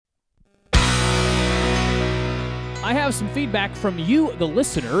I have some feedback from you, the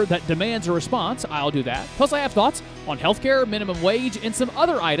listener, that demands a response. I'll do that. Plus, I have thoughts on healthcare, minimum wage, and some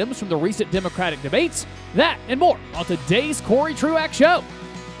other items from the recent Democratic debates. That and more on today's Corey Truax Show.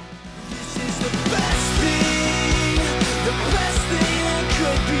 This is the best thing that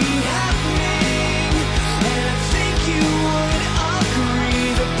could be happening, and I think you would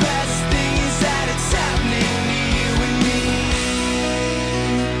agree. The best thing is that it's happening to you and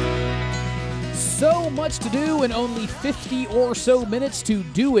me. So much to do and only 50 or so minutes to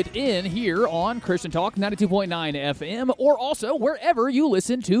do it in here on Christian Talk 92.9 FM, or also wherever you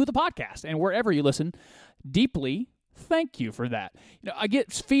listen to the podcast. And wherever you listen, deeply thank you for that. I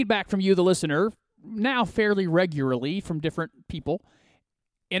get feedback from you, the listener, now fairly regularly from different people,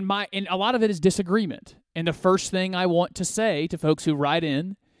 and a lot of it is disagreement. And the first thing I want to say to folks who write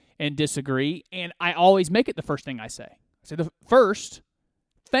in and disagree, and I always make it the first thing I say. I say the first,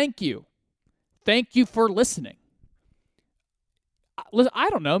 thank you. Thank you for listening.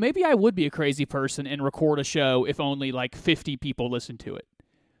 I don't know, maybe I would be a crazy person and record a show if only like 50 people listened to it.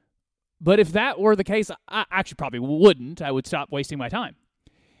 But if that were the case, I actually probably wouldn't. I would stop wasting my time.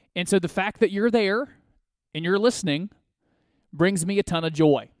 And so the fact that you're there and you're listening brings me a ton of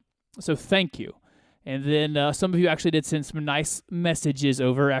joy. So thank you. And then some of you actually did send some nice messages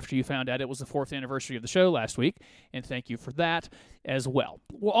over after you found out it was the 4th anniversary of the show last week, and thank you for that as well.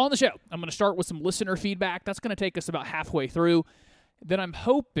 Well, on the show, I'm going to start with some listener feedback. That's going to take us about halfway through. Then I'm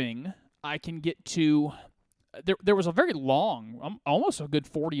hoping I can get to... There was a very long, almost a good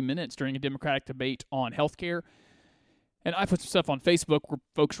 40 minutes during a Democratic debate on healthcare, and I put some stuff on Facebook where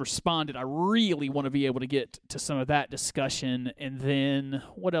folks responded. I really want to be able to get to some of that discussion. And then,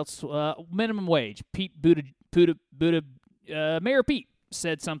 what else? Minimum wage. Mayor Pete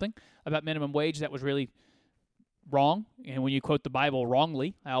said something about minimum wage that was really wrong. And when you quote the Bible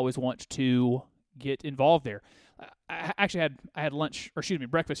wrongly, I always want to get involved there. I had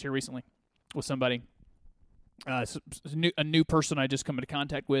breakfast here recently with somebody. A new person I just come into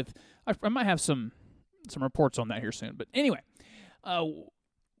contact with. I might have some reports on that here soon. But anyway,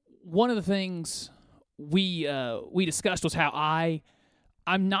 one of the things we discussed was how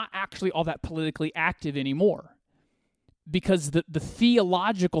I'm not actually all that politically active anymore, because the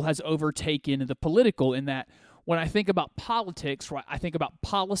theological has overtaken the political, in that when I think about politics, right, I think about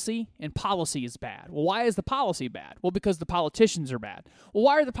policy, and policy is bad. Well, why is the policy bad? Well, because the politicians are bad. Well,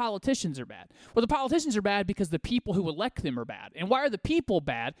 why are the politicians are bad? Well, the politicians are bad because the people who elect them are bad. And why are the people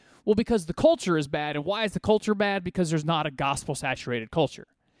bad? Well, because the culture is bad. And why is the culture bad? Because there's not a gospel-saturated culture.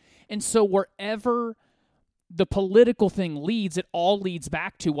 And so wherever the political thing leads, it all leads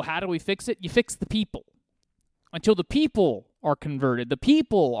back to, well, how do we fix it? You fix the people. Until the people are converted, the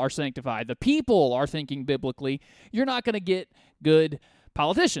people are sanctified, the people are thinking biblically, you're not going to get good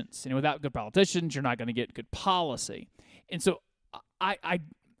politicians. And without good politicians, you're not going to get good policy. And so I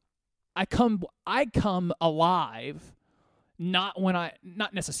come alive not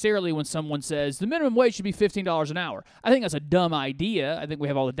necessarily when someone says the minimum wage should be $15 an hour. I think that's a dumb idea. I think we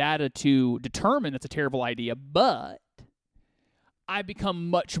have all the data to determine that's a terrible idea, but I become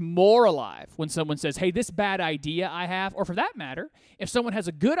much more alive when someone says, hey, this bad idea I have, or for that matter, if someone has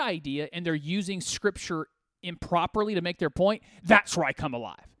a good idea and they're using Scripture improperly to make their point, that's where I come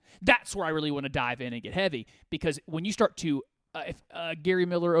alive. That's where I really want to dive in and get heavy, because when you start to, Gary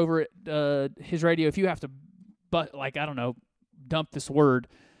Miller over at his radio, if you have to, dump this word,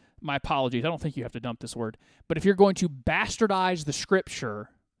 my apologies, I don't think you have to dump this word, but if you're going to bastardize the Scripture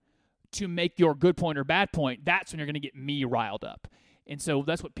to make your good point or bad point, that's when you're going to get me riled up. And so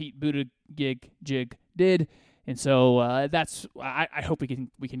that's what Pete Buttigieg did. And so I hope we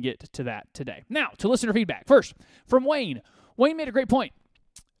can get to that today. Now, to listener feedback. First, from Wayne. Wayne made a great point.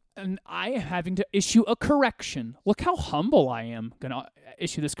 And I am having to issue a correction. Look how humble I am going to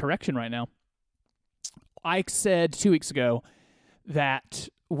issue this correction right now. I said 2 weeks ago that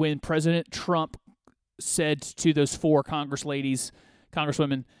when President Trump said to those 4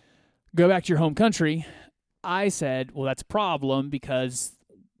 congresswomen, go back to your home country, I said, well, that's a problem because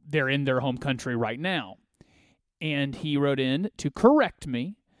they're in their home country right now. And he wrote in to correct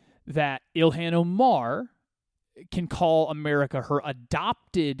me that Ilhan Omar can call America her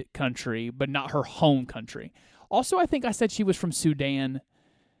adopted country, but not her home country. Also, I think I said she was from Sudan,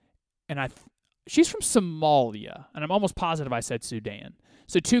 and she's from Somalia, and I'm almost positive I said Sudan.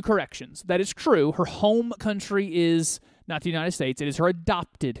 So 2 corrections. That is true. Her home country is not the United States. It is her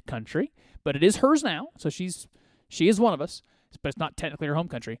adopted country, but it is hers now. So she is one of us, but it's not technically her home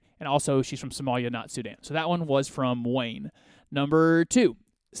country. And also, she's from Somalia, not Sudan. So that one was from Wayne. Number 2,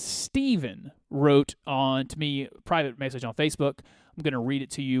 Stephen wrote on to me a private message on Facebook. I'm going to read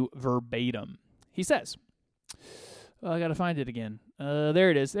it to you verbatim. He says, I got to find it again. There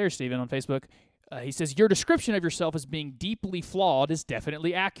it is. There's Steven on Facebook. He says, your description of yourself as being deeply flawed is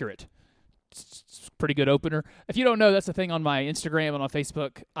definitely accurate. It's a pretty good opener. If you don't know, that's the thing on my Instagram and on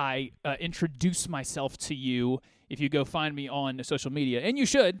Facebook. I introduce myself to you if you go find me on social media. And you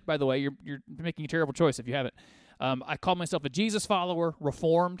should, by the way. You're making a terrible choice if you haven't. I call myself a Jesus follower,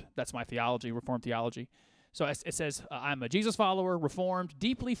 Reformed. That's my theology, Reformed theology. So it says, I'm a Jesus follower, Reformed,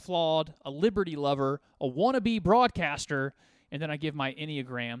 deeply flawed, a liberty lover, a wannabe broadcaster, and then I give my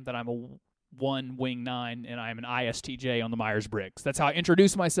Enneagram that I'm a 1 wing 9, and I'm an ISTJ on the Myers-Briggs. That's how I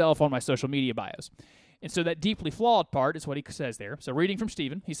introduce myself on my social media bios. And so that deeply flawed part is what he says there. So reading from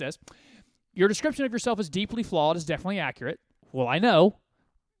Stephen, he says, your description of yourself as deeply flawed is definitely accurate. Well, I know.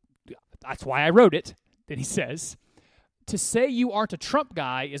 That's why I wrote it. Then he says, to say you aren't a Trump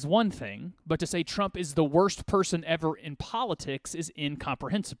guy is one thing, but to say Trump is the worst person ever in politics is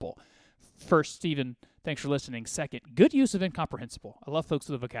incomprehensible. First, Stephen, thanks for listening. Second, good use of incomprehensible. I love folks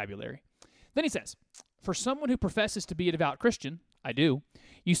with the vocabulary. Then he says, for someone who professes to be a devout Christian, I do,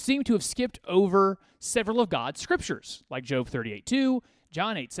 you seem to have skipped over several of God's scriptures, like Job 38:2,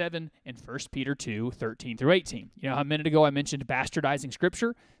 John 8:7, and 1 Peter 2:13 through 18. You know how a minute ago I mentioned bastardizing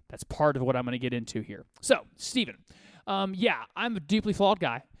scripture? That's part of what I'm going to get into here. So, Stephen, yeah, I'm a deeply flawed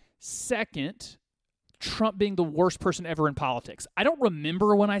guy. Second, Trump being the worst person ever in politics. I don't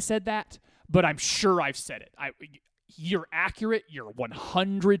remember when I said that, but I'm sure I've said it. You're accurate. You're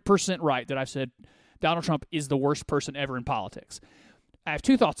 100% right that I've said Donald Trump is the worst person ever in politics. I have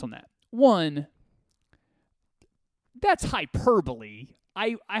two thoughts on that. One, that's hyperbole.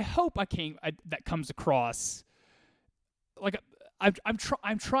 I hope that comes across like I'm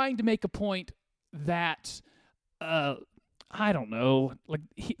trying to make a point that I don't know, like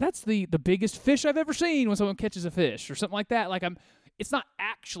that's the biggest fish I've ever seen when someone catches a fish or something like that. Like it's not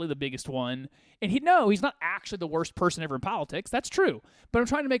actually the biggest one. And he's not actually the worst person ever in politics. That's true. But I'm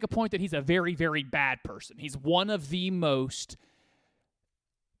trying to make a point that he's a very, very bad person. He's one of the most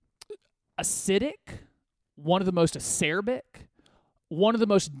acidic, one of the most acerbic, one of the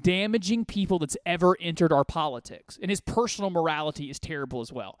most damaging people that's ever entered our politics. And his personal morality is terrible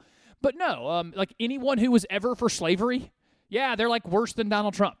as well. But no, like anyone who was ever for slavery, yeah, they're like worse than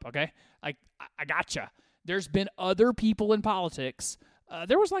Donald Trump, okay? I gotcha. There's been other people in politics.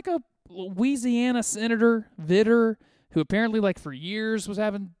 There was like a Louisiana Senator, Vitter, who apparently like for years was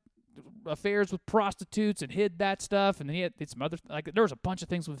having affairs with prostitutes and hid that stuff. And then he had some other, like there was a bunch of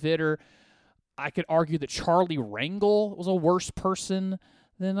things with Vitter. I could argue that Charlie Rangel was a worse person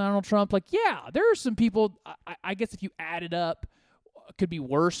than Donald Trump. Like, yeah, there are some people, I guess if you add it up, could be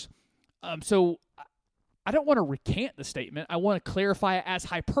worse. So I don't want to recant the statement. I want to clarify it as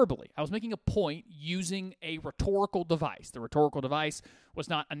hyperbole. I was making a point using a rhetorical device. The rhetorical device was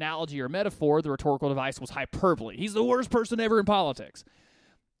not analogy or metaphor. The rhetorical device was hyperbole. He's the worst person ever in politics.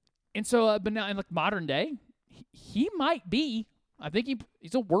 And so, but now in like modern day, he might be. I think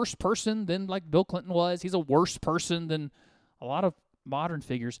he's a worse person than like Bill Clinton was. He's a worse person than a lot of modern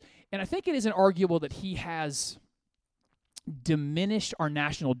figures. And I think it is inarguable that he has diminished our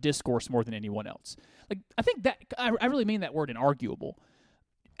national discourse more than anyone else. Like, I think that, I really mean that word inarguable.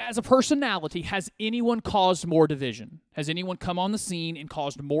 As a personality, has anyone caused more division? Has anyone come on the scene and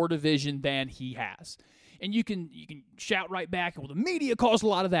caused more division than he has? And you can shout right back, well, the media caused a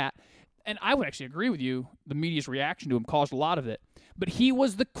lot of that. And I would actually agree with you. The media's reaction to him caused a lot of it. But he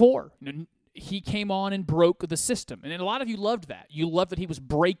was the core. You know, he came on and broke the system. And a lot of you loved that. You loved that he was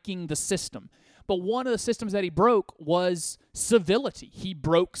breaking the system. But one of the systems that he broke was civility. He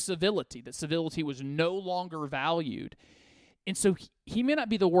broke civility, that civility was no longer valued. And so he may not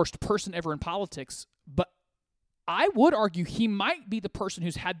be the worst person ever in politics, but I would argue he might be the person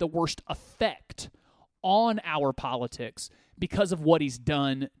who's had the worst effect on our politics because of what he's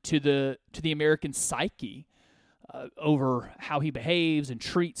done to the American psyche over how he behaves and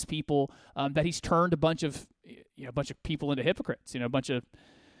treats people. That he's turned a bunch of people into hypocrites.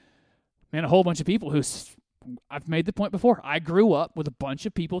 A whole bunch of people who, I've made the point before, I grew up with a bunch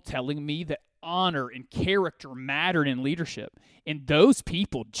of people telling me that honor and character mattered in leadership. And those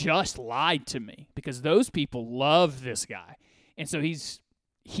people just lied to me because those people love this guy. And so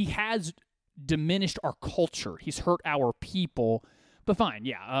he has diminished our culture. He's hurt our people. But fine,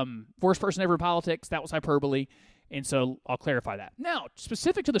 yeah. Worst person ever in politics, that was hyperbole. And so I'll clarify that. Now,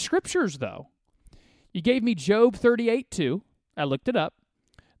 specific to the scriptures, though, you gave me Job 38:2. I looked it up.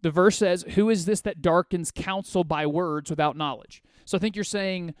 The verse says, who is this that darkens counsel by words without knowledge? So I think you're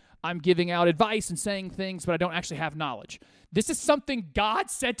saying I'm giving out advice and saying things, but I don't actually have knowledge. This is something God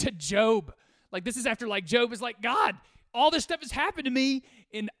said to Job. Like, this is after, like, Job is like, God, all this stuff has happened to me,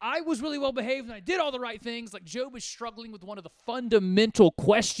 and I was really well behaved, and I did all the right things. Like Job is struggling with one of the fundamental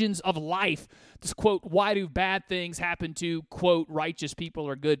questions of life. This quote, why do bad things happen to, quote, righteous people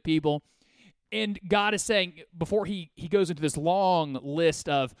or good people? And God is saying, before he goes into this long list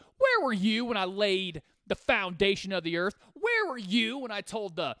of, where were you when I laid the foundation of the earth? Where were you when I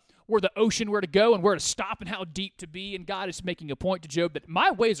told where the ocean where to go and where to stop and how deep to be? And God is making a point to Job that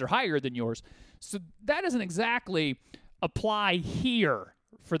my ways are higher than yours. So that doesn't exactly apply here,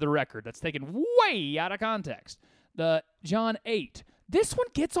 for the record. That's taken way out of context. The John 8. This one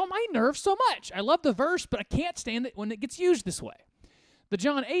gets on my nerves so much. I love the verse, but I can't stand it when it gets used this way. The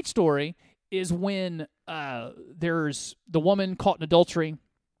John 8 story is when there's the woman caught in adultery,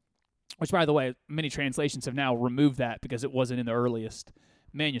 which, by the way, many translations have now removed that because it wasn't in the earliest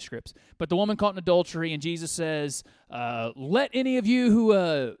manuscripts. But the woman caught in adultery, and Jesus says, let any of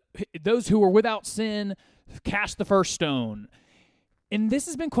you those who are without sin, cast the first stone. And this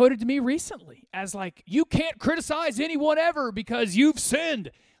has been quoted to me recently as like, you can't criticize anyone ever because you've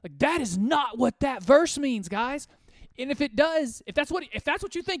sinned. Like, that is not what that verse means, guys. And if it does, if that's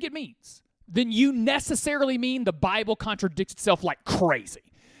what you think it means, then you necessarily mean the Bible contradicts itself like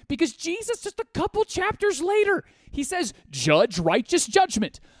crazy. Because Jesus, just a couple chapters later, he says, judge righteous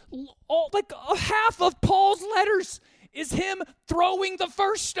judgment. Like half of Paul's letters is him throwing the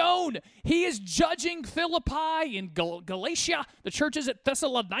first stone. He is judging Philippi and Galatia, the churches at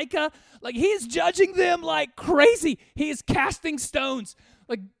Thessalonica. Like, he is judging them like crazy. He is casting stones.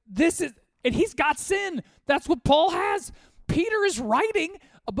 Like, and he's got sin. That's what Paul has. Peter is writing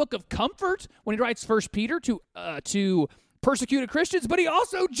a book of comfort when he writes 1 Peter to persecuted Christians, but he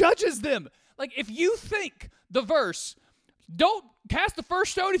also judges them. Like, if you think the verse, don't cast the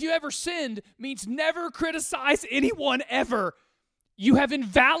first stone if you ever sinned, means never criticize anyone ever, you have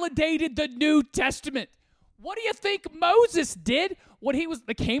invalidated the New Testament. What do you think Moses did when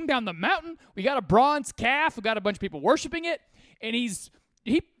they came down the mountain? We got a bronze calf. We got a bunch of people worshiping it, and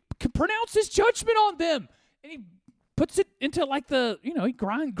he pronounces judgment on them, and he puts it into like he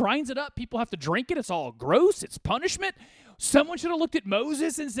grinds it up. People have to drink it. It's all gross. It's punishment. Someone should have looked at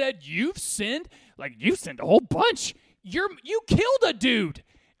Moses and said, you've sinned. Like, you've sinned a whole bunch. You killed a dude.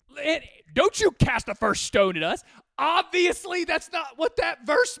 And don't you cast the first stone at us. Obviously, that's not what that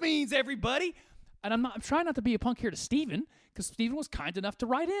verse means, everybody. And I'm trying not to be a punk here to Stephen, because Stephen was kind enough to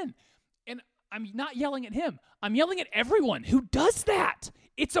write in. And I'm not yelling at him. I'm yelling at everyone who does that.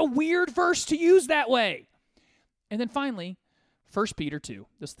 It's a weird verse to use that way. And then finally, 1 Peter 2.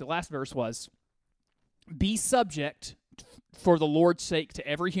 The last verse was, be subject for the Lord's sake to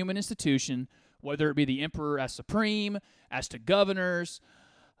every human institution, whether it be the emperor as supreme, as to governors.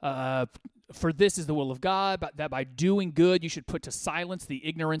 For this is the will of God, that by doing good you should put to silence the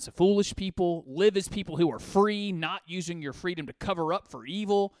ignorance of foolish people. Live as people who are free, not using your freedom to cover up for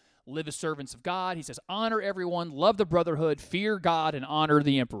evil. Live as servants of God. He says, honor everyone, love the brotherhood, fear God, and honor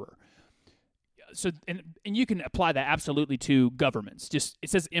the emperor. So, and you can apply that absolutely to governments. Just, it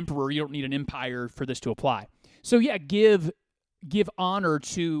says emperor. You don't need an empire for this to apply. So yeah, give honor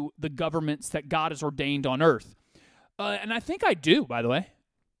to the governments that God has ordained on earth. And I think I do, by the way,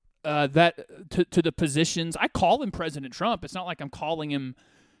 that to the positions. I call him President Trump. It's not like I'm calling him,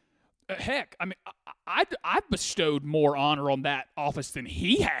 heck, I mean, I've bestowed more honor on that office than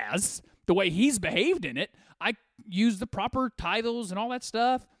he has, the way he's behaved in it. I use the proper titles and all that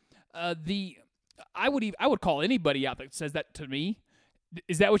stuff. I would call anybody out that says that to me.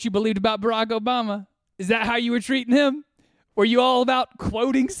 Is that what you believed about Barack Obama? Is that how you were treating him? Were you all about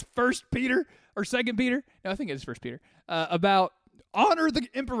quoting 1 Peter or 2 Peter? No, I think it's 1 Peter. About honor the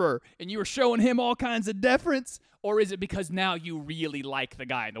emperor, and you were showing him all kinds of deference? Or is it because now you really like the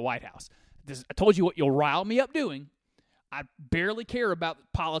guy in the White House? I told you what you'll rile me up doing. I barely care about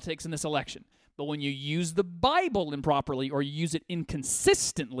politics in this election. But when you use the Bible improperly or you use it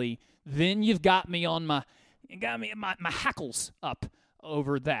inconsistently, then you've got me on my hackles up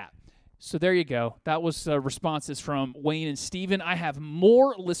over that. So there you go. That was responses from Wayne and Steven. I have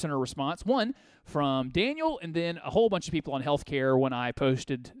more listener response. One from Daniel, and then a whole bunch of people on healthcare when I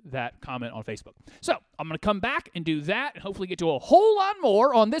posted that comment on Facebook. So I'm going to come back and do that and hopefully get to a whole lot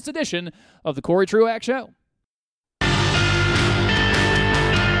more on this edition of the Corey Truax Show.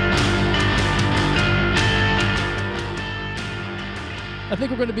 I think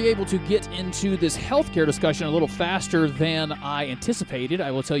we're going to be able to get into this healthcare discussion a little faster than I anticipated.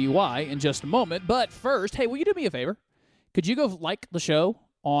 I will tell you why in just a moment. But first, hey, will you do me a favor? Could you go like the show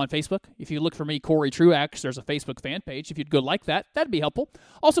on Facebook? If you look for me, Corey Truax, there's a Facebook fan page. If you'd go like that, that'd be helpful.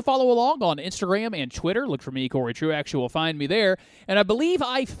 Also follow along on Instagram and Twitter. Look for me, Corey Truax. You will find me there. And I believe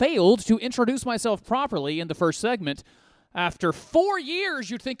I failed to introduce myself properly in the first segment. After 4 years,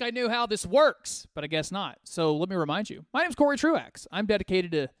 you'd think I knew how this works, but I guess not. So let me remind you. My name's Corey Truax. I'm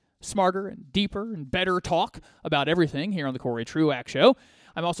dedicated to smarter and deeper and better talk about everything here on the Corey Truax Show.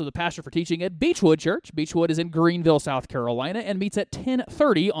 I'm also the pastor for teaching at Beechwood Church. Beechwood is in Greenville, South Carolina, and meets at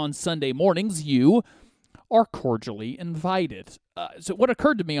 10:30 on Sunday mornings. You are cordially invited. So what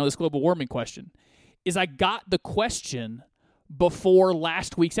occurred to me on this global warming question is I got the question before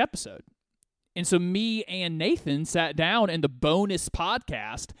last week's episode. And so me and Nathan sat down in the bonus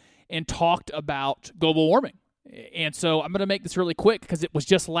podcast and talked about global warming. And so I'm going to make this really quick because it was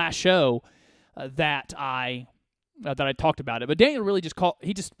just last show that I talked about it. But Daniel really just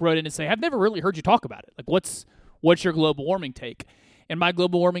wrote in and said, I've never really heard you talk about it. Like, what's your global warming take? And my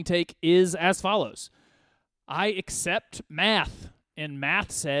global warming take is as follows. I accept math, and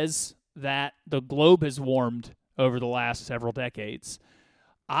math says that the globe has warmed over the last several decades.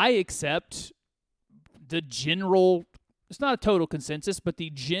 I accept the general, it's not a total consensus, but the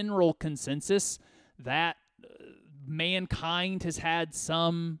general consensus that mankind has had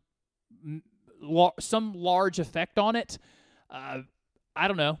some large effect on it. I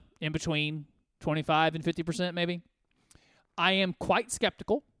don't know, in between 25 and 50% maybe. I am quite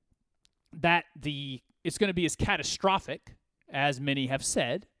skeptical that it's going to be as catastrophic as many have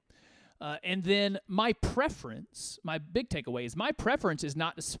said. And then my big takeaway is my preference is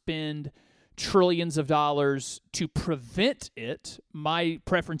not to spend trillions of dollars to prevent it. My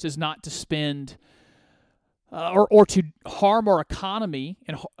preference is not to spend or to harm our economy,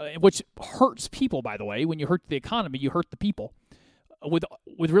 and which hurts people, by the way. When you hurt the economy, you hurt the people. With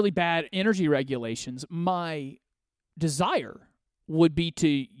really bad energy regulations, my desire would be to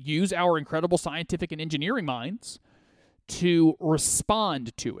use our incredible scientific and engineering minds to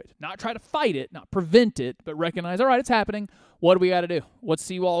respond to it. Not try to fight it, not prevent it, but recognize, all right, it's happening. What do we got to do? What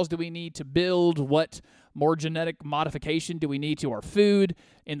seawalls do we need to build? What more genetic modification do we need to our food?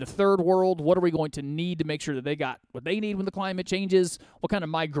 In the third world, what are we going to need to make sure that they got what they need when the climate changes? What kind of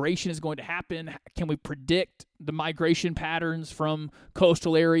migration is going to happen? Can we predict the migration patterns from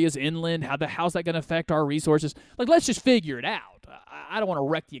coastal areas inland? How's that going to affect our resources? Like, let's just figure it out. I don't want to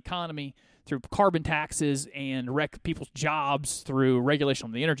wreck the economy through carbon taxes and wreck people's jobs through regulation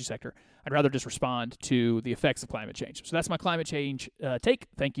on the energy sector. I'd rather just respond to the effects of climate change. So that's my climate change take.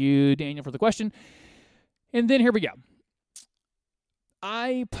 Thank you, Daniel, for the question. And then here we go.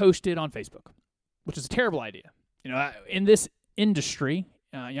 I posted on Facebook, which is a terrible idea. In this industry,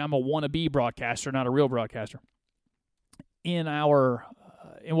 I'm a wannabe broadcaster, not a real broadcaster. In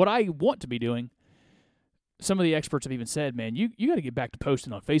what I want to be doing, some of the experts have even said, man, you got to get back to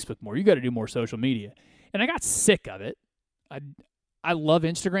posting on Facebook more. You got to do more social media. And I got sick of it. I love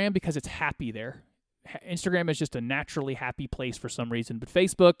Instagram because it's happy there. Instagram is just a naturally happy place for some reason. But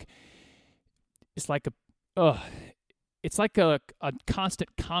Facebook, it's like a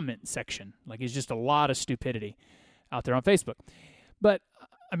constant comment section. Like, it's just a lot of stupidity out there on Facebook. But,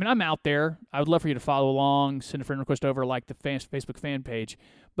 I mean, I'm out there. I would love for you to follow along, send a friend request over, like the Facebook fan page.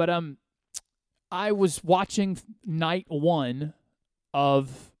 But I was watching night one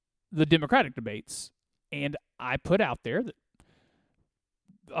of the Democratic debates, and I put out there that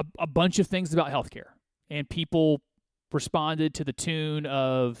a bunch of things about healthcare, and people responded to the tune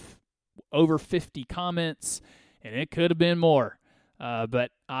of over 50 comments, and it could have been more.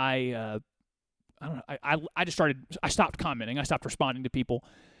 But I don't know. I stopped commenting. I stopped responding to people.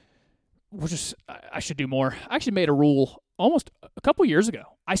 I should do more. I actually made a rule almost a couple years ago.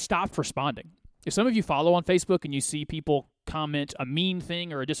 I stopped responding. If some of you follow on Facebook and you see people comment a mean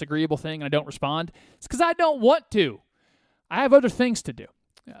thing or a disagreeable thing and I don't respond, it's because I don't want to. I have other things to do.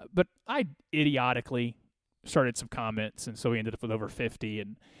 But I idiotically started some comments, and so we ended up with over 50.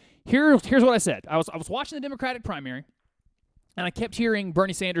 And here's what I said. I was watching the Democratic primary, and I kept hearing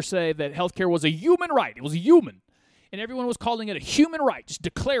Bernie Sanders say that healthcare was a human right. It was a human. And everyone was calling it a human right, just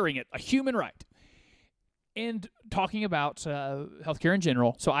declaring it a human right. And talking about healthcare in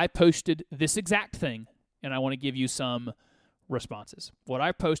general. So I posted this exact thing, and I want to give you some responses. What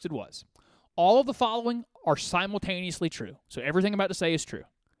I posted was, all of the following are simultaneously true. So everything I'm about to say is true.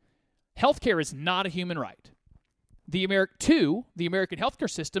 Healthcare is not a human right. The American healthcare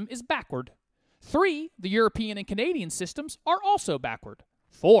system is backward. 3, the European and Canadian systems are also backward.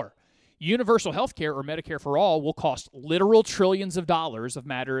 4, universal healthcare or Medicare for all will cost literal trillions of dollars in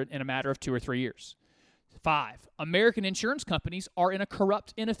a matter of 2 or 3 years. 5, American insurance companies are in a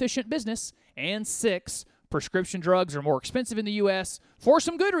corrupt, inefficient business. And 6, prescription drugs are more expensive in the U.S. for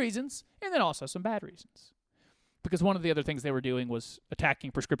some good reasons and then also some bad reasons. Because one of the other things they were doing was attacking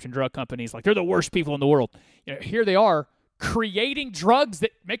prescription drug companies like they're the worst people in the world. Here they are creating drugs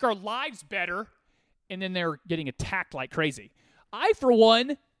that make our lives better, and then they're getting attacked like crazy. I, for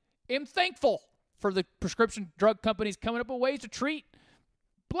one, am thankful for the prescription drug companies coming up with ways to treat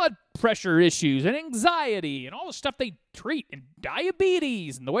blood pressure issues and anxiety and all the stuff they treat, and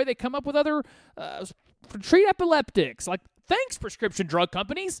diabetes, and the way they come up with other treat epileptics. Like, thanks, prescription drug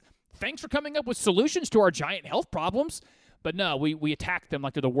companies. Thanks for coming up with solutions to our giant health problems. But no, we attack them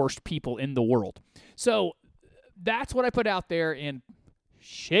like they're the worst people in the world. So that's what I put out there, and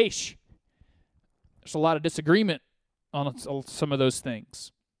sheesh, there's a lot of disagreement on some of those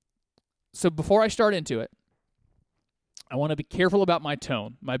things. So before I start into it, I want to be careful about my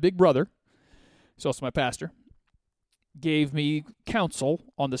tone. My big brother, who's also my pastor, gave me counsel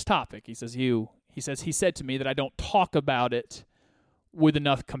on this topic. He said to me that I don't talk about it with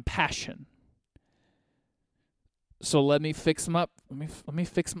enough compassion. So let me fix my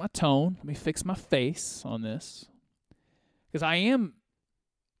tone. Let me fix my face on this, because I am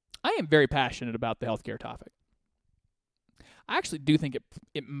very passionate about the healthcare topic. I actually do think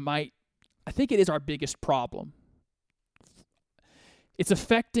I think it is our biggest problem. It's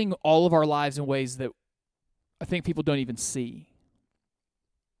affecting all of our lives in ways that I think people don't even see.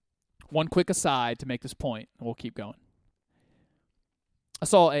 One quick aside to make this point, and we'll keep going. I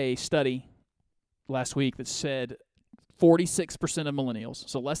saw a study last week that said 46% of millennials,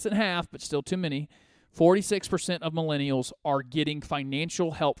 so less than half, but still too many, 46% of millennials are getting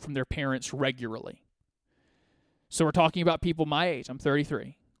financial help from their parents regularly. So we're talking about people my age. I'm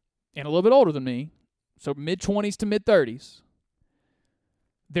 33, and a little bit older than me, so mid-20s to mid-30s.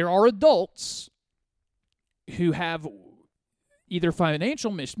 There are adults who have either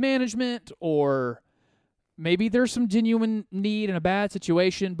financial mismanagement, or maybe there's some genuine need in a bad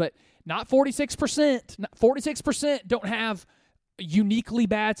situation, but not 46%. 46% don't have uniquely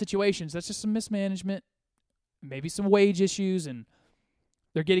bad situations. That's just some mismanagement, maybe some wage issues, and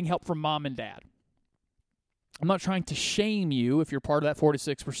they're getting help from mom and dad. I'm not trying to shame you if you're part of that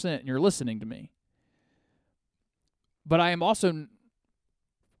 46% and you're listening to me. But I am also,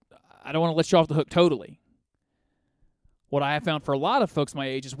 I don't want to let you off the hook totally. What I have found for a lot of folks my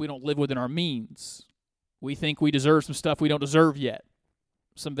age is we don't live within our means. We think we deserve some stuff we don't deserve yet.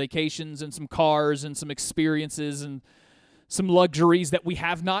 Some vacations and some cars and some experiences and some luxuries that we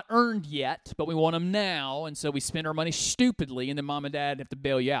have not earned yet, but we want them now, and so we spend our money stupidly, and then mom and dad have to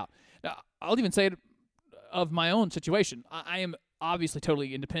bail you out. Now, I'll even say it of my own situation. I am obviously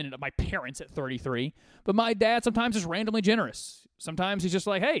totally independent of my parents at 33, but my dad sometimes is randomly generous. Sometimes he's just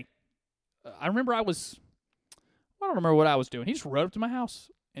like, hey, I don't remember what I was doing. He just rode up to my house,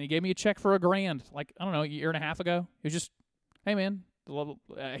 and he gave me a check for $1,000, like, I don't know, a year and a half ago. He was just, hey, man.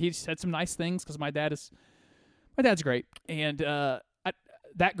 He said some nice things because my dad's great. And that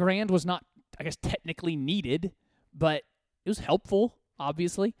 $1,000 was not, I guess, technically needed, but it was helpful,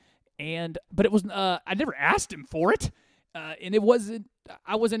 obviously. But it was, I never asked him for it. And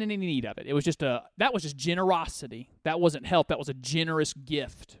I wasn't in any need of it. It was just that was just generosity. That wasn't help. That was a generous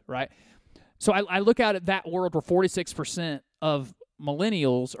gift, right? So I look out at that world where 46% of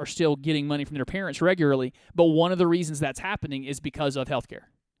millennials are still getting money from their parents regularly, but one of the reasons that's happening is because of healthcare.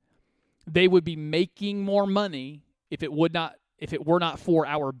 They would be making more money if it were not for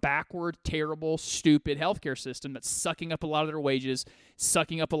our backward, terrible, stupid healthcare system that's sucking up a lot of their wages,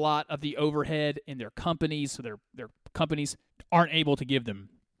 sucking up a lot of the overhead in their companies, so their companies aren't able to give them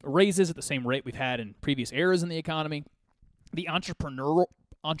raises at the same rate we've had in previous eras in the economy. The entrepreneurs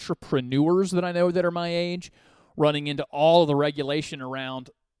that I know that are my age running into all of the regulation around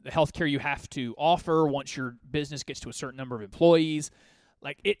the healthcare you have to offer once your business gets to a certain number of employees.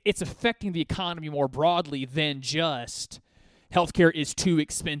 Like, it's affecting the economy more broadly than just healthcare is too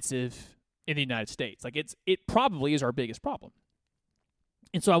expensive in the United States. Like, it probably is our biggest problem.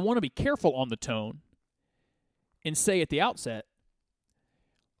 And so I want to be careful on the tone and say at the outset,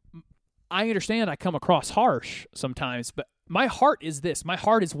 I understand I come across harsh sometimes, but my heart is this. My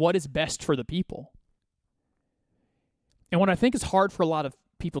heart is what is best for the people. And what I think is hard for a lot of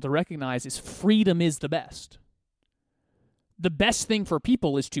people to recognize is freedom is the best. The best thing for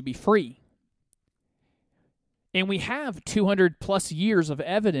people is to be free. And we have 200 plus years of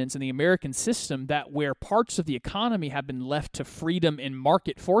evidence in the American system that where parts of the economy have been left to freedom and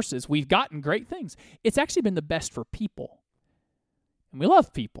market forces, we've gotten great things. It's actually been the best for people. And we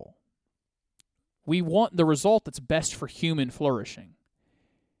love people. We want the result that's best for human flourishing.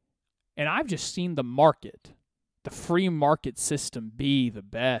 And I've just seen the market, the free market system, be the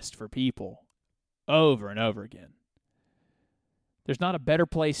best for people over and over again. There's not a better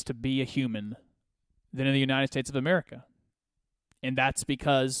place to be a human than in the United States of America. And that's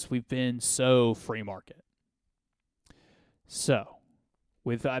because we've been so free market. So,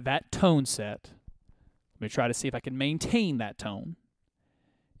 with that tone set, Let me try to see if I can maintain that tone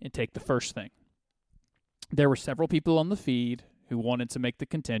and take the first thing. There were several people on the feed who wanted to make the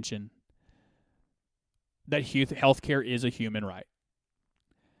contention that healthcare is a human right.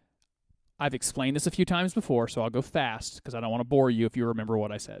 I've explained this a few times before, so I'll go fast because I don't want to bore you if you remember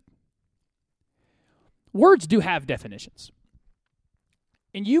what I said. Words do have definitions.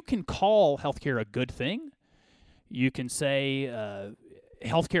 And you can call healthcare a good thing. You can say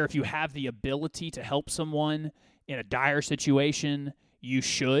healthcare, if you have the ability to help someone in a dire situation, you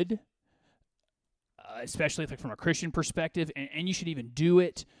should, especially from a Christian perspective, and you should even do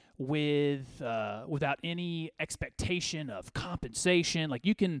it without any expectation of compensation. Like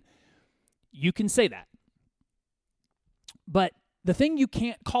you can say that. But the thing you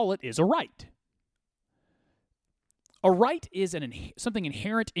can't call it is a right. A right is something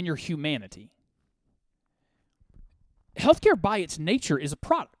inherent in your humanity. Healthcare by its nature is a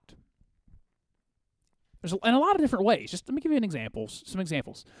product. There's in a lot of different ways. Just let me give you some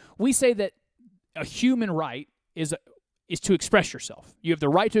examples. We say that a human right is to express yourself. You have the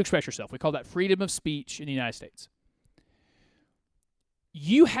right to express yourself. We call that freedom of speech in the United States.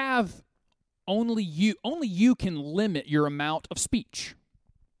 You have only you can limit your amount of speech.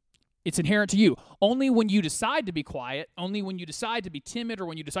 It's inherent to you. Only when you decide to be quiet, only when you decide to be timid, or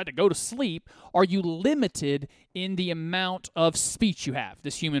when you decide to go to sleep, are you limited in the amount of speech you have,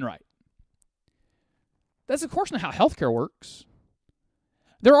 this human right. That's, of course, not how healthcare works.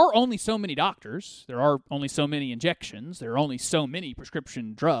 There are only so many doctors. There are only so many injections. There are only so many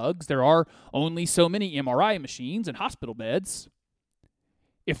prescription drugs. There are only so many MRI machines and hospital beds.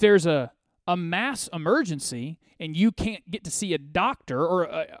 If there's a mass emergency and you can't get to see a doctor,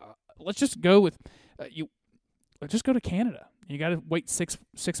 or let's just go with let's just go to Canada. You got to wait six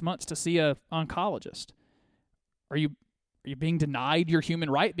months to see a oncologist. Are you being denied your human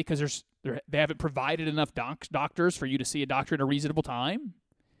right because they haven't provided enough doctors for you to see a doctor in a reasonable time?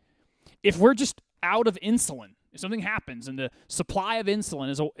 If we're just out of insulin, if something happens and the supply of insulin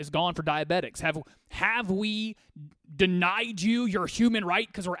is gone for diabetics, have we denied you your human right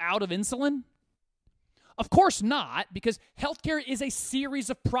because we're out of insulin? Of course not, because healthcare is a series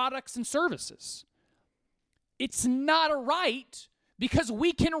of products and services. It's not a right because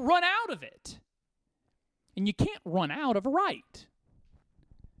we can run out of it. And you can't run out of a right.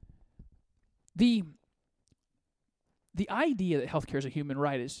 The idea that healthcare is a human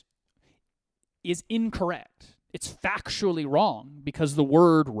right is incorrect. It's factually wrong because the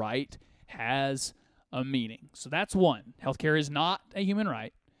word right has a meaning. So that's one. Healthcare is not a human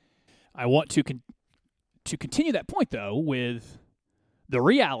right. I want to continue that point, though, with the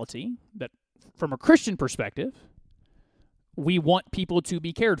reality that from a Christian perspective, we want people to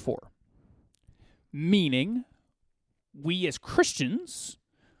be cared for. Meaning, we as Christians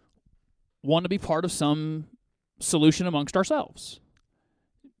want to be part of some solution amongst ourselves.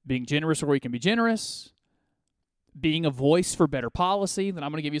 Being generous where we can be generous. Being a voice for better policy. Then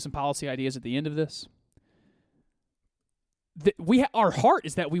I'm going to give you some policy ideas at the end of this. Our heart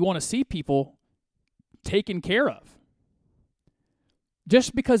is that we want to see people taken care of.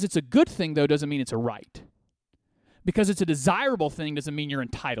 Just because it's a good thing, though, doesn't mean it's a right. Because it's a desirable thing doesn't mean you're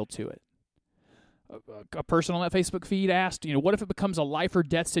entitled to it. A person on that Facebook feed asked, what if it becomes a life or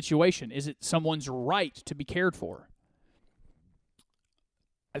death situation? Is it someone's right to be cared for?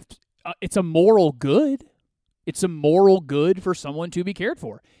 It's a moral good. It's a moral good for someone to be cared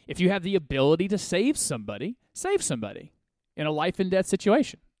for. If you have the ability to save somebody in a life and death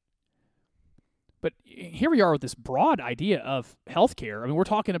situation. But here we are with this broad idea of healthcare. I mean, we're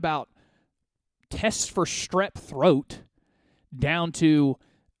talking about tests for strep throat down to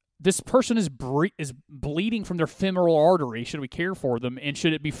this person is bleeding from their femoral artery. Should we care for them, and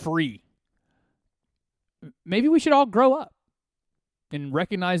should it be free? Maybe we should all grow up and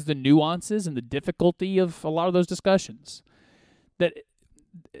recognize the nuances and the difficulty of a lot of those discussions.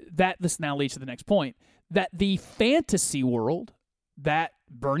 This now leads to the next point, that the fantasy world that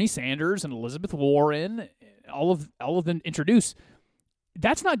Bernie Sanders and Elizabeth Warren, all of them introduce,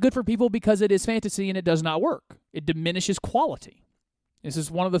 that's not good for people because it is fantasy and it does not work. It diminishes quality. This is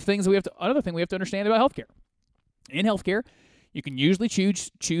another thing we have to understand about healthcare. In healthcare, you can usually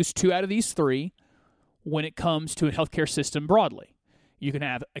choose 2 out of these 3 when it comes to a healthcare system broadly. You can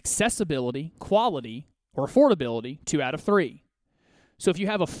have accessibility, quality, or affordability, 2 out of 3. So if you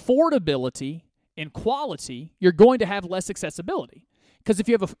have affordability and quality, you're going to have less accessibility. Because if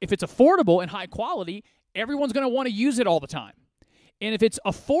it's affordable and high quality, everyone's going to want to use it all the time. And if it's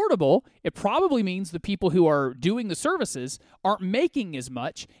affordable, it probably means the people who are doing the services aren't making as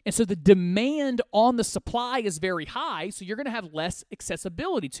much, and so the demand on the supply is very high, so you're going to have less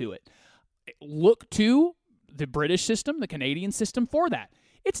accessibility to it. look to the British system, the Canadian system for that.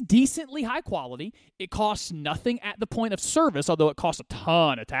 It's decently high quality. It costs nothing at the point of service, although it costs a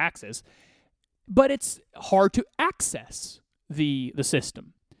ton of taxes. But it's hard to access the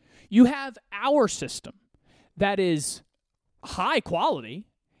system. You have our system that is high quality,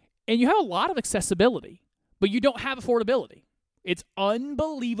 and you have a lot of accessibility, but you don't have affordability. It's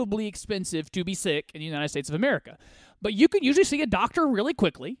unbelievably expensive to be sick in the United States of America. But you can usually see a doctor really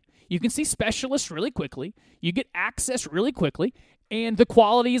quickly. You can see specialists really quickly. You get access really quickly. And the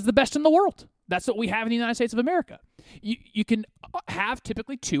quality is the best in the world. That's what we have in the United States of America. You can have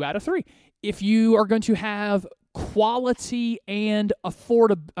typically 2 out of 3. If you are going to have quality and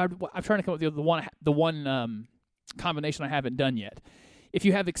affordable, I'm trying to come up with the one combination I haven't done yet. If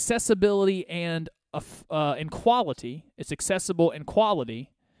you have accessibility and quality, it's accessible and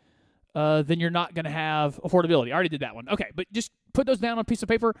quality, then you're not going to have affordability. I already did that one. Okay, but just put those down on a piece of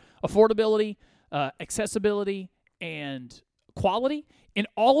paper. Affordability, accessibility, and quality, and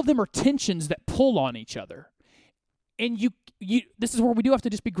all of them are tensions that pull on each other. And you this is where we do have to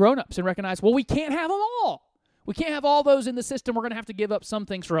just be grown-ups and recognize, well, we can't have them all. We can't have all those in the system. We're going to have to give up some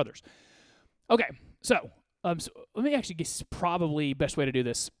things for others. Okay, so let me actually guess, probably best way to do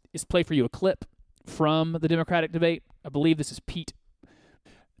this is play for you a clip from the Democratic debate. I believe this is Pete.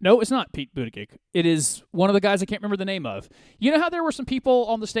 No, it's not Pete Buttigieg. It is one of the guys I can't remember the name of. You know how there were some people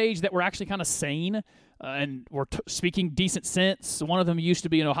on the stage that were actually kind of sane and were speaking decent sense? One of them used to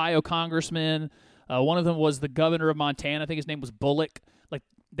be an Ohio congressman. One of them was the governor of Montana. I think his name was Bullock. Like,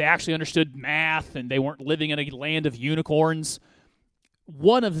 they actually understood math, and they weren't living in a land of unicorns.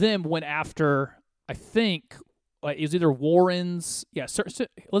 One of them went after, I think, it was either Warren's,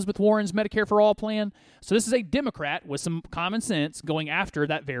 Elizabeth Warren's Medicare for All plan. So this is a Democrat with some common sense going after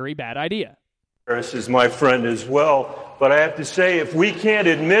that very bad idea. Harris is my friend as well, but I have to say, if we can't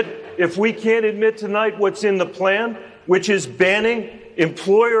admit tonight what's in the plan, which is banning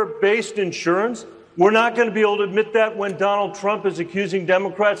employer-based insurance, we're not going to be able to admit that when Donald Trump is accusing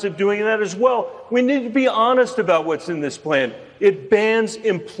Democrats of doing that as well. We need to be honest about what's in this plan. It bans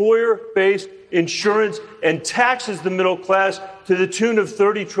employer-based insurance and taxes the middle class to the tune of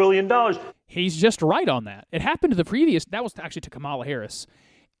 $30 trillion. He's just right on that. It happened to that was actually to Kamala Harris.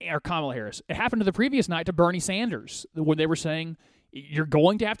 It happened to the previous night to Bernie Sanders, where they were saying, you're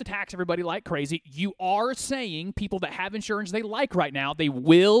going to have to tax everybody like crazy. You are saying people that have insurance they like right now, they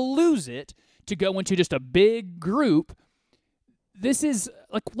will lose it to go into just a big group. This is,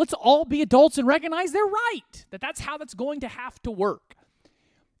 like, let's all be adults and recognize they're right, that's how that's going to have to work.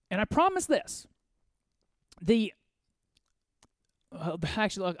 And I promise this.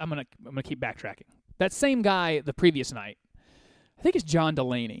 Actually, look, I'm gonna keep backtracking. That same guy the previous night, I think it's John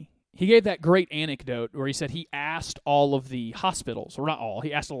Delaney. He gave that great anecdote where he said he asked all of the hospitals, or not all,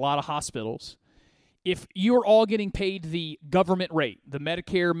 he asked a lot of hospitals, if you're all getting paid the government rate, the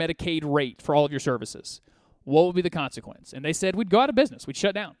Medicare, Medicaid rate for all of your services, what would be the consequence? And they said we'd go out of business. We'd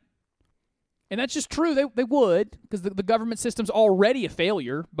shut down. And that's just true. They would, because the government system's already a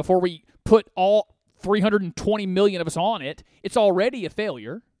failure. Before we put all 320 million of us on it, it's already a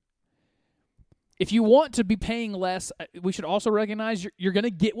failure. If you want to be paying less, we should also recognize you're going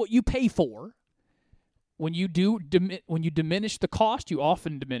to get what you pay for. When you diminish the cost, you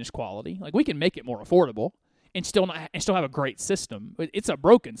often diminish quality. Like, we can make it more affordable and still have a great system. It's a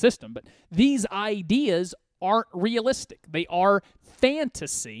broken system, but these ideas aren't realistic. They are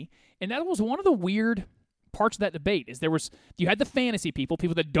fantasy. And that was one of the weird parts of that debate, is you had the fantasy people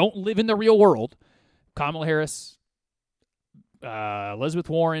that don't live in the real world, Kamala Harris, Elizabeth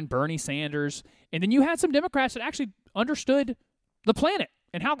Warren, Bernie Sanders, and then you had some Democrats that actually understood the planet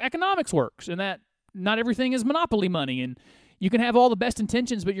and how economics works, and that not everything is monopoly money, and you can have all the best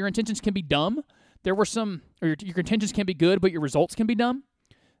intentions, but your intentions can be dumb. There were your intentions can be good, but your results can be dumb.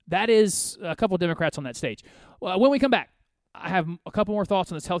 That is a couple of Democrats on that stage. When we come back, I have a couple more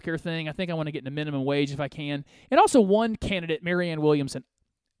thoughts on this healthcare thing. I think I want to get into minimum wage if I can. And also one candidate, Marianne Williamson.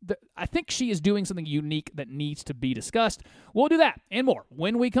 I think she is doing something unique that needs to be discussed. We'll do that and more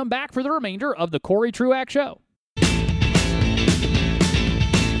when we come back for the remainder of the Corey Truax Show.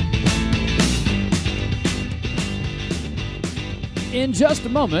 In just a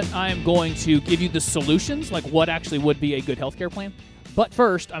moment, I am going to give you the solutions, like what actually would be a good healthcare plan. But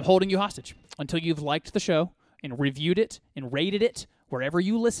first, I'm holding you hostage until you've liked the show and reviewed it and rated it wherever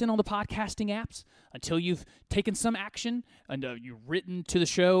you listen on the podcasting apps, until you've taken some action and you've written to the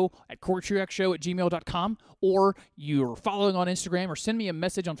show at CoreyTruaxShow@gmail.com, or you're following on Instagram, or send me a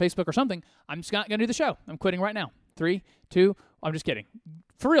message on Facebook or something. I'm just not going to do the show. I'm quitting right now. 3, 2, I'm just kidding.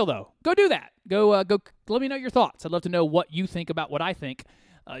 For real, though, go do that. Go let me know your thoughts. I'd love to know what you think about what I think.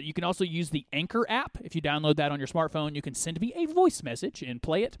 You can also use the Anchor app. If you download that on your smartphone, you can send me a voice message and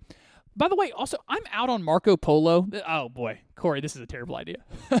play it. By the way, also, I'm out on Marco Polo. Oh, boy. Corey, this is a terrible idea.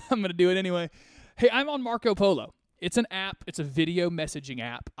 I'm going to do it anyway. Hey, I'm on Marco Polo. It's an app. It's a video messaging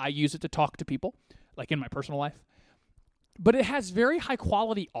app. I use it to talk to people, like in my personal life. But it has very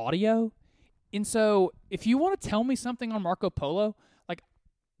high-quality audio. And so if you want to tell me something on Marco Polo, like,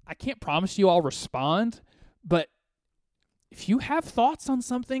 I can't promise you I'll respond, but if you have thoughts on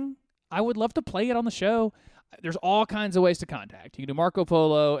something, I would love to play it on the show. There's all kinds of ways to contact. You can do Marco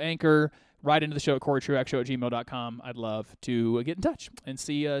Polo, Anchor, right into the show at CoreyTruaxShow@gmail.com. I'd love to get in touch and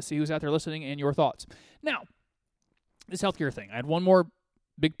see who's out there listening and your thoughts. Now, this healthcare thing, I had one more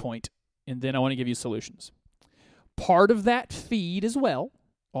big point, and then I want to give you solutions. Part of that feed as well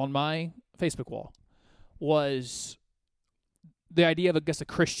on my Facebook wall was the idea of, I guess, a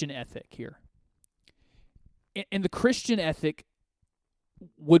Christian ethic here. And the Christian ethic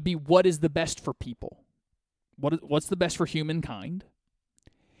would be what is the best for people. What's the best for humankind?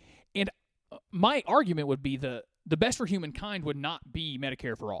 And my argument would be the best for humankind would not be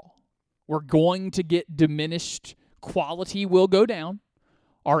Medicare for all. We're going to get diminished quality will go down.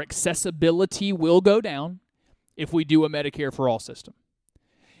 Our accessibility will go down if we do a Medicare for all system.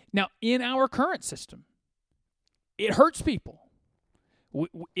 Now, in our current system, it hurts people.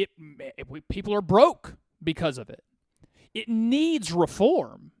 People are broke because of it. It needs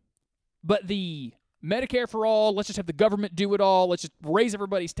reform. But the Medicare for all, let's just have the government do it all, let's just raise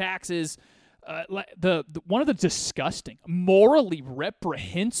everybody's taxes. One of the disgusting, morally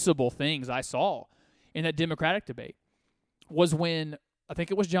reprehensible things I saw in that Democratic debate was when, I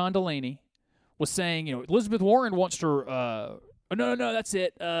think it was John Delaney, was saying, Elizabeth Warren wants to, no, that's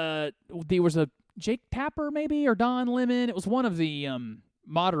it. There was a Jake Tapper maybe, or Don Lemon. It was one of the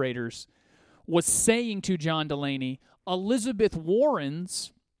moderators was saying to John Delaney, Elizabeth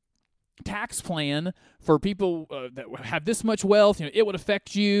Warren's tax plan for people that have this much wealth, it would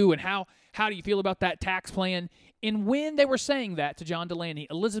affect you, and how do you feel about that tax plan? And when they were saying that to John Delaney,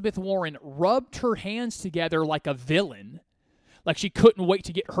 Elizabeth Warren rubbed her hands together like a villain, like she couldn't wait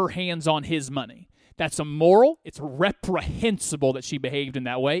to get her hands on his money. That's immoral. It's reprehensible that she behaved in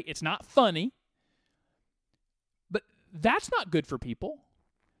that way. It's not funny. But that's not good for people.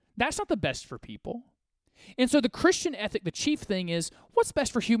 That's not the best for people. And so the Christian ethic, the chief thing is, what's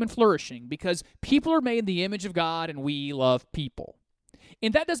best for human flourishing? Because people are made in the image of God, and we love people.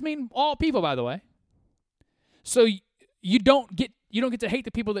 And that doesn't mean all people, by the way. So you don't get to hate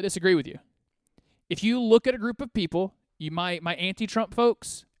the people that disagree with you. If you look at a group of people, my anti-Trump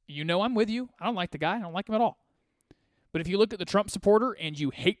folks, I'm with you. I don't like the guy. I don't like him at all. But if you look at the Trump supporter and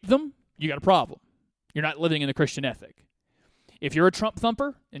you hate them, you got a problem. You're not living in the Christian ethic. If you're a Trump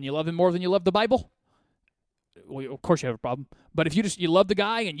thumper and you love him more than you love the Bible, well, of course you have a problem. But if you love the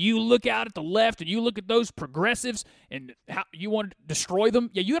guy and you look out at the left and you look at those progressives and how you want to destroy them,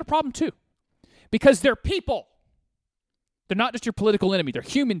 yeah, you got a problem too. Because they're people. They're not just your political enemy. They're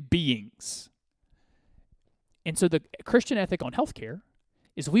human beings. And so the Christian ethic on healthcare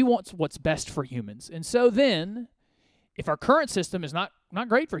is we want what's best for humans. And so then, if our current system is not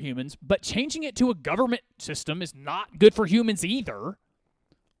great for humans, but changing it to a government system is not good for humans either,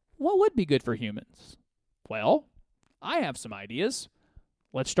 what would be good for humans? Well, I have some ideas.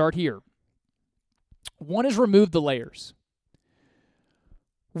 Let's start here. One is remove the layers.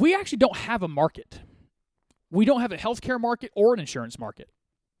 We actually don't have a market. We don't have a healthcare market or an insurance market.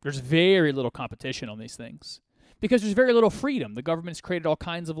 There's very little competition on these things because there's very little freedom. The government's created all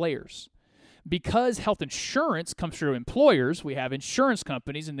kinds of layers. Because health insurance comes through employers, we have insurance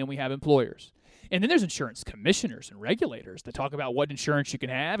companies, and then we have employers. And then there's insurance commissioners and regulators that talk about what insurance you can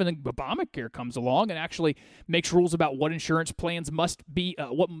have, and then Obamacare comes along and actually makes rules about what insurance plans must be,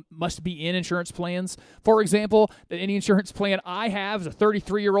 what must be in insurance plans. For example, that any insurance plan I have as a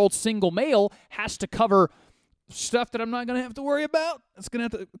 33-year-old single male has to cover stuff that I'm not going to have to worry about. It's going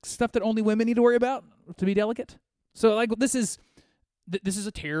to have stuff that only women need to worry about to be delicate. So, this is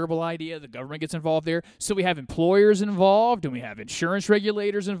a terrible idea. The government gets involved there. So we have employers involved, and we have insurance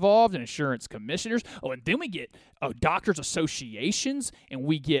regulators involved, and insurance commissioners. Oh, and then we get doctors' associations, and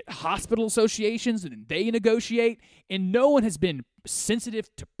we get hospital associations, and then they negotiate. And no one has been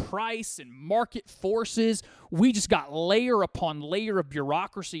sensitive to price and market forces. We just got layer upon layer of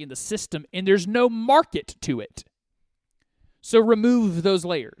bureaucracy in the system, and there's no market to it. So remove those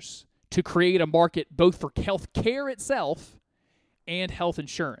layers to create a market both for health care itself and health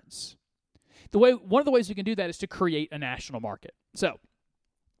insurance. One of the ways we can do that is to create a national market. So,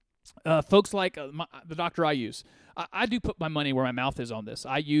 folks like the doctor I use. I do put my money where my mouth is on this.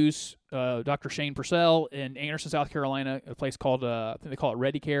 I use Dr. Shane Purcell in Anderson, South Carolina, a place called, I think they call it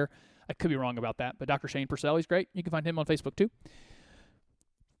Ready Care. I could be wrong about that, but Dr. Shane Purcell, he's great. You can find him on Facebook too.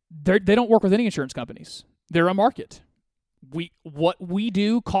 They don't work with any insurance companies. They're a market. What we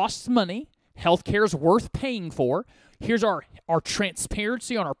do costs money. Healthcare is worth paying for. Here's our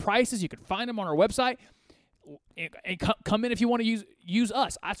transparency on our prices. You can find them on our website. And come in if you want to use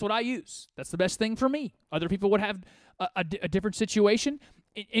us. That's what I use. That's the best thing for me. Other people would have a different situation.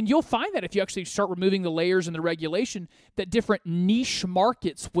 And you'll find that if you actually start removing the layers and the regulation, that different niche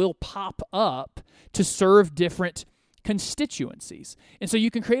markets will pop up to serve different constituencies. And so you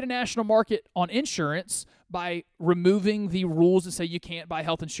can create a national market on insurance by removing the rules that say you can't buy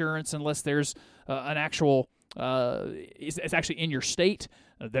health insurance unless there's an actual it's actually in your state.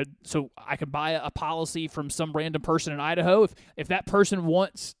 So I can buy a policy from some random person in Idaho. If that person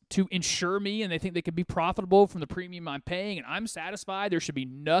wants to insure me and they think they could be profitable from the premium I'm paying and I'm satisfied, there should be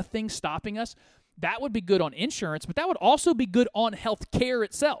nothing stopping us. That would be good on insurance, but that would also be good on health care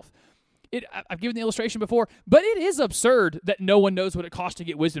itself. I've given the illustration before, but it is absurd that no one knows what it costs to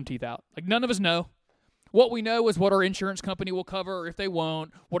get wisdom teeth out. Like, none of us know. What we know is what our insurance company will cover or if they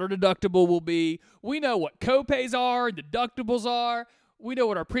won't, what our deductible will be. We know what copays are, deductibles are. We know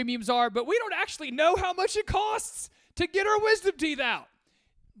what our premiums are, but we don't actually know how much it costs to get our wisdom teeth out.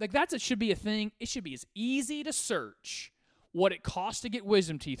 Like, it should be a thing. It should be as easy to search what it costs to get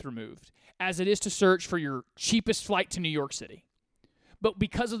wisdom teeth removed as it is to search for your cheapest flight to New York City. But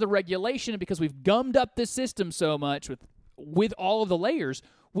because of the regulation and because we've gummed up this system so much with all of the layers,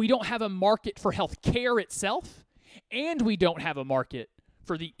 we don't have a market for health care itself, and we don't have a market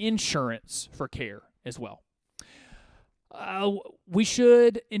for the insurance for care as well. We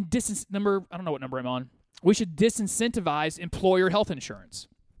should, I don't know what number I'm on, we should disincentivize employer health insurance.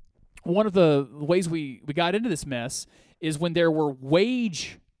 One of the ways we got into this mess is when there were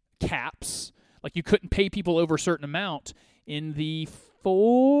wage caps, like you couldn't pay people over a certain amount in the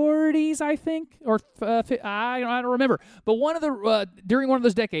 40s, I think, or I don't remember. But during one of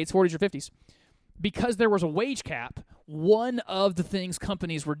those decades, 40s or 50s, because there was a wage cap, one of the things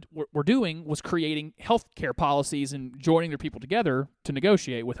companies were doing was creating health care policies and joining their people together to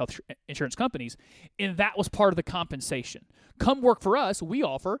negotiate with health insurance companies, and that was part of the compensation. Come work for us, we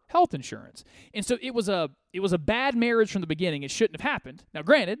offer health insurance. And so it was a bad marriage from the beginning. It shouldn't have happened. Now,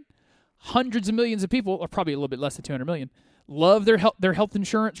 granted, hundreds of millions of people, or probably a little bit less than 200 million, love their health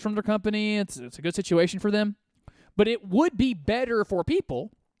insurance from their company. It's a good situation for them. But it would be better for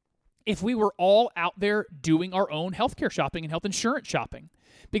people if we were all out there doing our own healthcare shopping and health insurance shopping.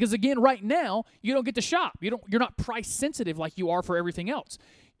 Because again, right now, you don't get to shop. You're not price sensitive like you are for everything else.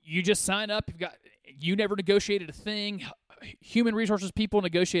 You just sign up. You never negotiated a thing. Human resources people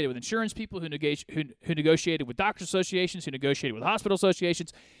negotiated with insurance people who negotiated with doctors associations, who negotiated with hospital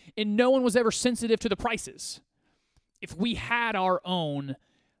associations, and no one was ever sensitive to the prices. If we had our own,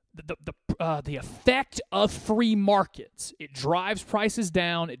 the effect of free markets, it drives prices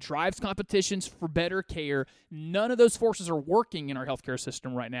down, it drives competitions for better care. None of those forces are working in our healthcare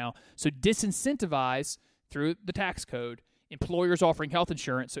system right now. So disincentivize through the tax code employers offering health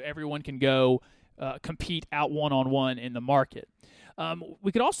insurance so everyone can go compete out one-on-one in the market.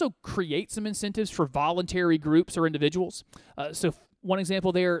 We could also create some incentives for voluntary groups or individuals. So one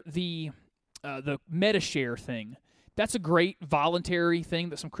example there, the MediShare thing. That's a great voluntary thing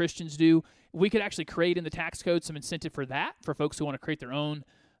that some Christians do. We could actually create in the tax code some incentive for that, for folks who want to create their own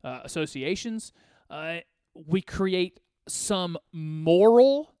associations. We create some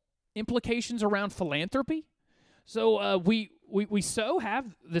moral implications around philanthropy. So we so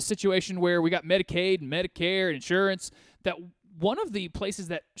have the situation where we got Medicaid and Medicare and insurance, that one of the places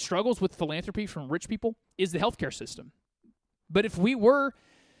that struggles with philanthropy from rich people is the healthcare system. But if we were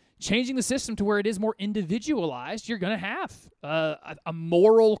changing the system to where it is more individualized, you're going to have a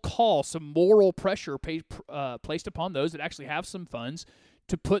moral call, some moral pressure placed upon those that actually have some funds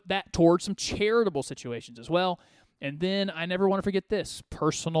to put that towards some charitable situations as well. And then I never want to forget this,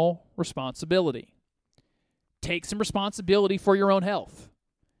 personal responsibility. Take some responsibility for your own health.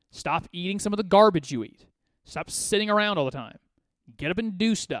 Stop eating some of the garbage you eat. Stop sitting around all the time. Get up and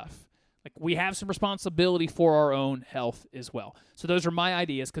do stuff. Like, we have some responsibility for our own health as well. So those are my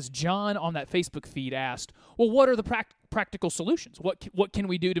ideas, because John on that Facebook feed asked, well, what are the practical solutions? What can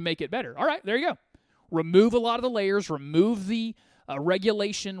we do to make it better? All right, there you go. Remove a lot of the layers, remove the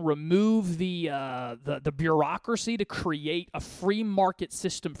regulation, remove the bureaucracy to create a free market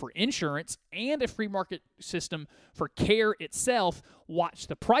system for insurance and a free market system for care itself. Watch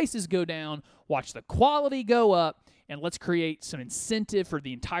the prices go down, watch the quality go up, and let's create some incentive for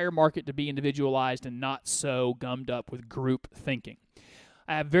the entire market to be individualized and not so gummed up with group thinking.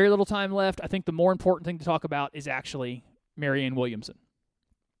 I have very little time left. I think the more important thing to talk about is actually Marianne Williamson.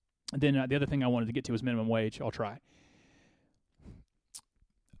 And then the other thing I wanted to get to was minimum wage. I'll try.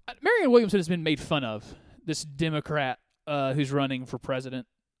 Marianne Williamson has been made fun of, this Democrat who's running for president.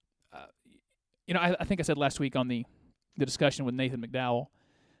 I think I said last week on the discussion with Nathan McDowell,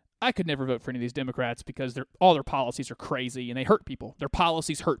 I could never vote for any of these Democrats because all their policies are crazy and they hurt people. Their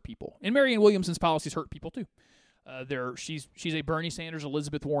policies hurt people. And Marianne Williamson's policies hurt people too. She's a Bernie Sanders,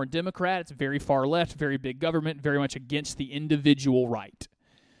 Elizabeth Warren Democrat. It's very far left, very big government, very much against the individual right.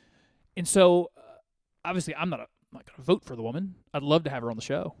 And so, obviously, I'm not going to vote for the woman. I'd love to have her on the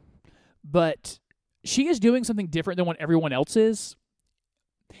show. But she is doing something different than what everyone else is.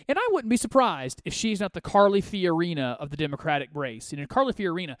 And I wouldn't be surprised if she's not the Carly Fiorina of the Democratic race. Carly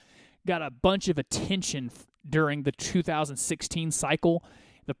Fiorina got a bunch of attention during the 2016 cycle.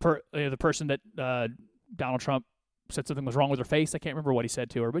 The person that Donald Trump said something was wrong with her face. I can't remember what he said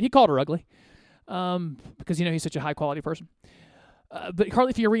to her, but he called her ugly because, he's such a high-quality person. But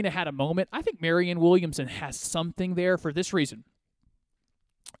Carly Fiorina had a moment. I think Marianne Williamson has something there for this reason.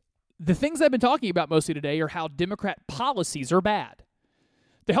 The things I've been talking about mostly today are how Democrat policies are bad.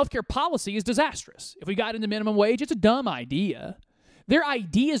 The healthcare policy is disastrous. If we got into minimum wage, it's a dumb idea. Their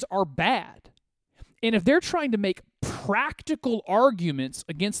ideas are bad. And if they're trying to make practical arguments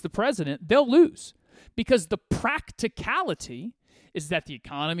against the president, they'll lose. Because the practicality is that the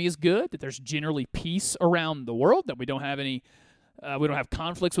economy is good, that there's generally peace around the world, that we don't have any, we don't have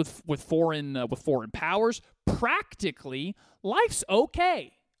conflicts with foreign powers. Practically, life's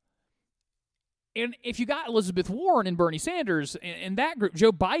okay. And if you got Elizabeth Warren and Bernie Sanders and that group,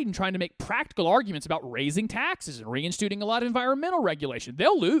 Joe Biden trying to make practical arguments about raising taxes and reinstituting a lot of environmental regulation,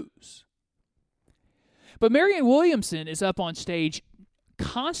 they'll lose. But Marianne Williamson is up on stage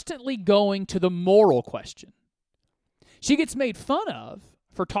constantly going to the moral question. She gets made fun of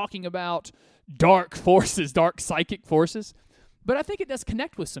for talking about dark forces, dark psychic forces, but I think it does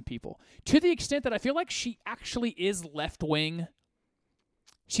connect with some people to the extent that I feel like she actually is left-wing.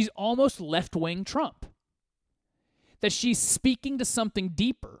 She's almost left-wing Trump. That she's speaking to something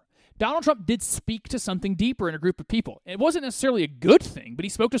deeper. Donald Trump did speak to something deeper in a group of people. It wasn't necessarily a good thing, but he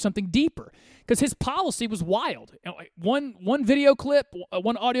spoke to something deeper because his policy was wild. One video clip,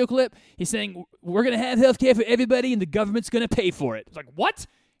 one audio clip, he's saying, we're going to have health care for everybody and the government's going to pay for it. It's like, what?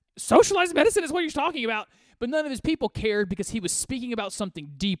 Socialized medicine is what you're talking about. But none of his people cared because he was speaking about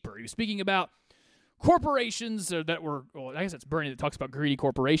something deeper. He was speaking about corporations that were, well, I guess it's Bernie that talks about greedy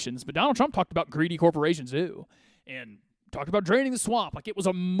corporations, but Donald Trump talked about greedy corporations too, and talked about draining the swamp. Like it was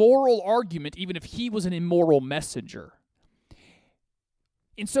a moral argument, even if he was an immoral messenger.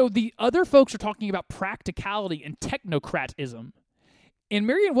 And so the other folks are talking about practicality and technocratism. And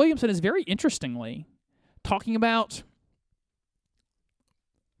Marianne Williamson is very interestingly talking about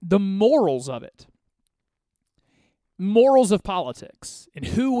the morals of it. Morals of politics and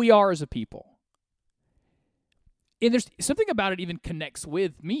who we are as a people. And there's something about it even connects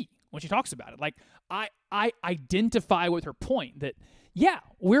with me when she talks about it. Like, I identify with her point that, yeah,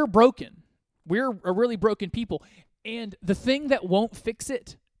 we're broken. We're a really broken people. And the thing that won't fix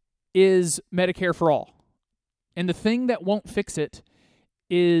it is Medicare for all. And the thing that won't fix it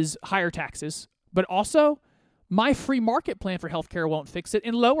is higher taxes. But also, my free market plan for healthcare won't fix it,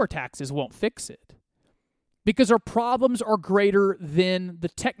 and lower taxes won't fix it. Because our problems are greater than the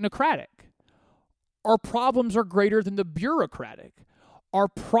technocratic. Our problems are greater than the bureaucratic. Our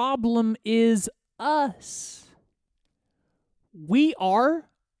problem is us. We are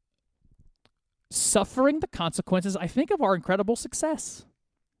suffering the consequences, I think, of our incredible success.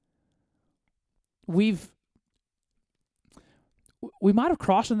 We might have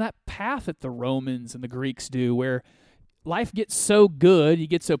crossed on that path that the Romans and the Greeks do, where life gets so good, you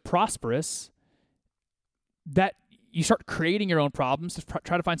get so prosperous, that you start creating your own problems to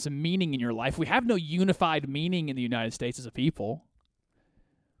try to find some meaning in your life. We have no unified meaning in the United States as a people.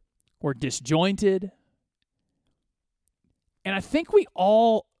 We're disjointed. And I think we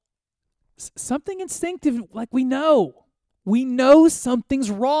all, something instinctive, like we know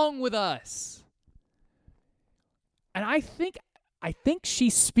something's wrong with us. And I think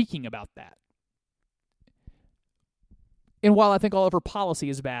she's speaking about that. And while I think all of her policy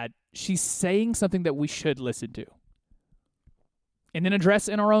is bad, she's saying something that we should listen to. And then address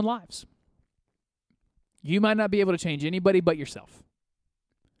in our own lives. You might not be able to change anybody but yourself.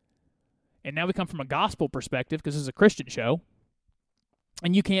 And now we come from a gospel perspective, because this is a Christian show.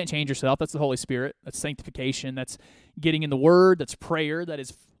 And you can't change yourself. That's the Holy Spirit. That's sanctification. That's getting in the Word. That's prayer. That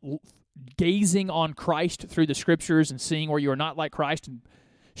is gazing on Christ through the Scriptures and seeing where you are not like Christ and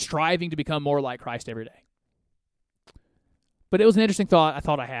striving to become more like Christ every day. But it was an interesting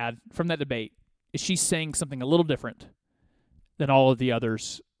thought I had from that debate. Is she saying something a little different than all of the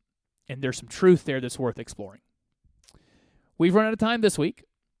others? And there's some truth there that's worth exploring. We've run out of time this week.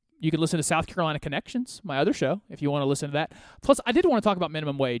 You can listen to South Carolina Connections, my other show, if you want to listen to that. Plus, I did want to talk about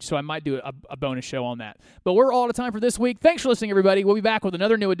minimum wage, so I might do a bonus show on that. But we're all out of time for this week. Thanks for listening, everybody. We'll be back with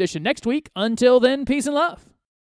another new edition next week. Until then, peace and love.